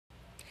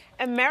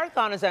A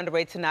marathon is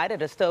underway tonight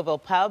at a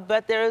Stouffville pub,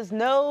 but there is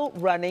no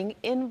running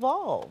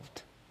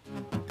involved.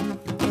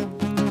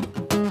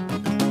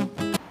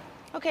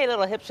 Okay, a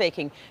little hip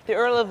shaking. The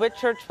Earl of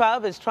Whitchurch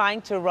pub is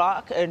trying to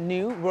rock a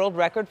new world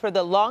record for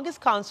the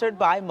longest concert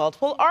by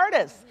multiple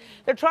artists.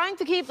 They're trying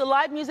to keep the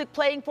live music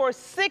playing for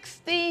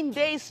 16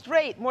 days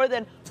straight. More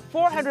than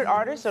 400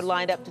 artists are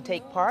lined up to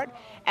take part,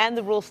 and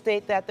the rules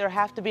state that there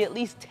have to be at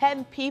least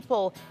 10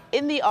 people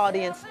in the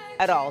audience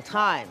at all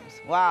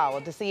times. Wow,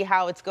 well, to see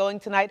how it's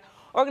going tonight,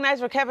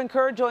 organizer Kevin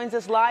Kerr joins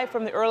us live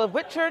from the Earl of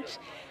Whitchurch.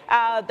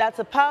 That's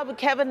a pub.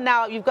 Kevin,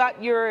 now you've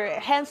got your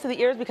hands to the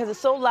ears because it's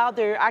so loud.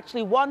 They're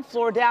actually one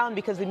floor down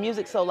because the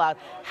music's so loud.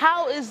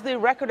 How is the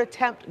record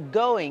attempt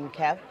going,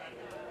 Kev?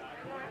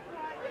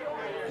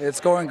 It's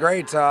going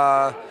great.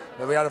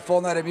 We had a full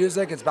night of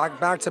music. It's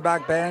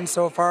back-to-back bands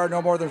so far,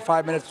 no more than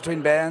 5 minutes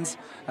between bands,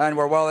 and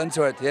we're well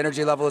into it. The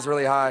energy level is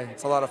really high.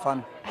 It's a lot of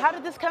fun. How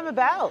did this come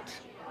about?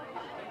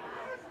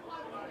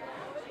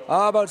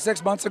 About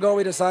 6 months ago,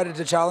 we decided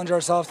to challenge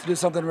ourselves to do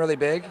something really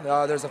big.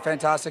 There's a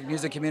fantastic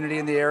music community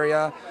in the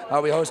area.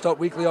 We host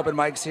weekly open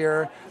mics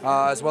here,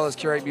 as well as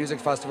curate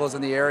music festivals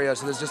in the area.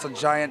 So there's just a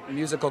giant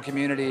musical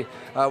community,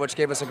 which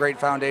gave us a great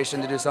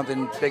foundation to do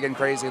something big and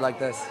crazy like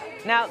this.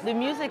 Now, the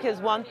music is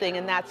one thing,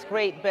 and that's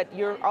great, but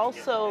you're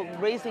also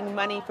raising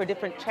money for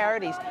different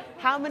charities.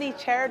 How many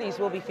charities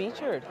will be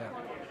featured?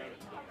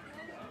 Yeah.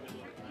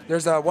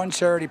 There's one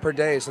charity per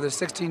day, so there's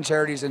 16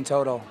 charities in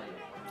total.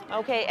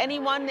 Okay,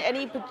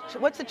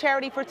 what's the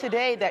charity for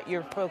today that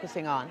you're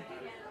focusing on?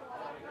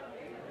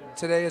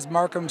 Today is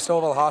Markham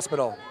Stouffville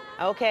Hospital.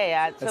 Okay,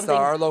 it's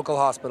our local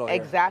hospital here.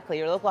 Exactly,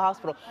 your local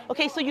hospital.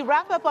 Okay, so you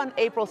wrap up on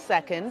April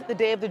 2nd, the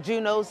day of the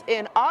Junos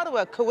in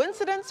Ottawa.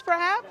 Coincidence,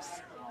 perhaps?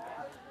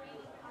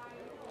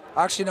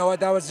 Actually, you know what?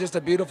 That was just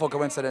a beautiful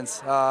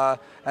coincidence, and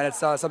it's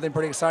something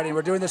pretty exciting.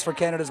 We're doing this for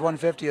Canada's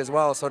 150 as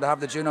well, so to have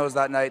the Junos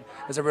that night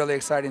is a really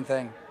exciting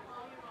thing.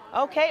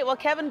 Okay, well,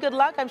 Kevin, good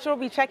luck. I'm sure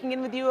we'll be checking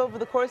in with you over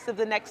the course of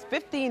the next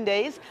 15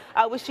 days.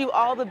 I wish you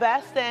all the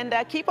best, and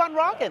keep on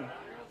rocking.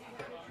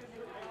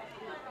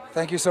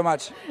 Thank you so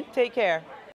much. Take care.